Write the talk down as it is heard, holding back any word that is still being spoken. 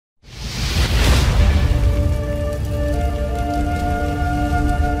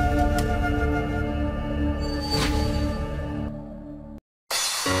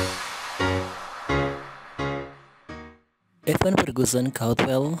Evan Ferguson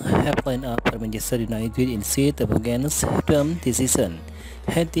Caldwell have lined up for Manchester United in suit up against them this season,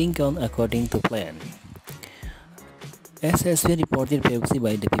 had things gone according to plan. As has been reported previously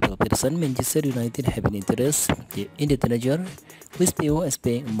by the People person, Manchester United have been interested in the teenager, with Theo as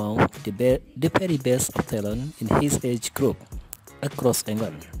being among the very best of talent in his age group across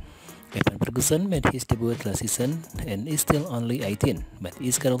England. Evan Ferguson made his debut last season and is still only 18, but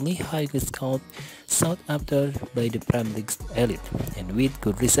is currently highly sought after by the Premier League elite, and with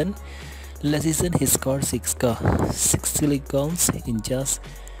good reason. Last season he scored 60 league goals in just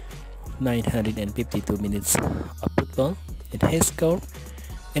 952 minutes of football and has scored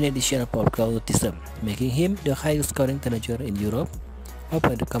an additional 4 goals this term, making him the highest scoring teenager in Europe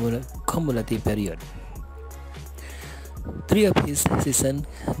over the cumulative period. 3 of his season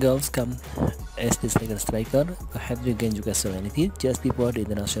goals come as the second striker, who had regained Newcastle United just before the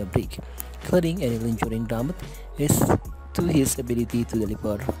international break, including an injuring damage as to his ability to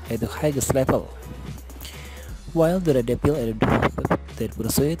deliver at the highest level. While the Red Devil added the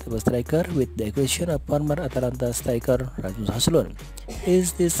pursuit of a striker with the acquisition of former Atalanta striker Rasmus Højlund,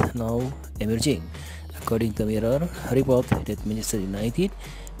 is this now emerging, according to Mirror report that Manchester United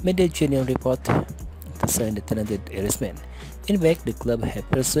made a genuine report to sign the talented Irishman. In fact, the club had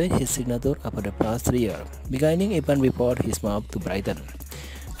pursued his signature over the past 3 years, beginning even before his move to Brighton.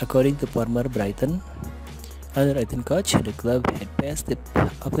 According to former Brighton under-18 coach, the club had passed the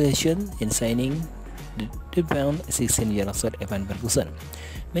opposition in signing the bound 16-year-old Evan Ferguson.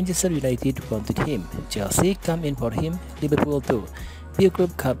 Manchester United wanted him, Chelsea come in for him, Liverpool too. Few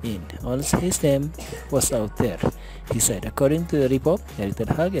clubs come in, only his name was out there, he said. According to the report, Erik ten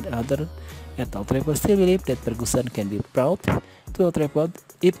Hag and others at Old Trafford still believe that Ferguson can be proud to Old Trafford.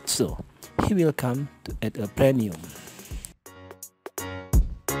 If so, he will come at a premium.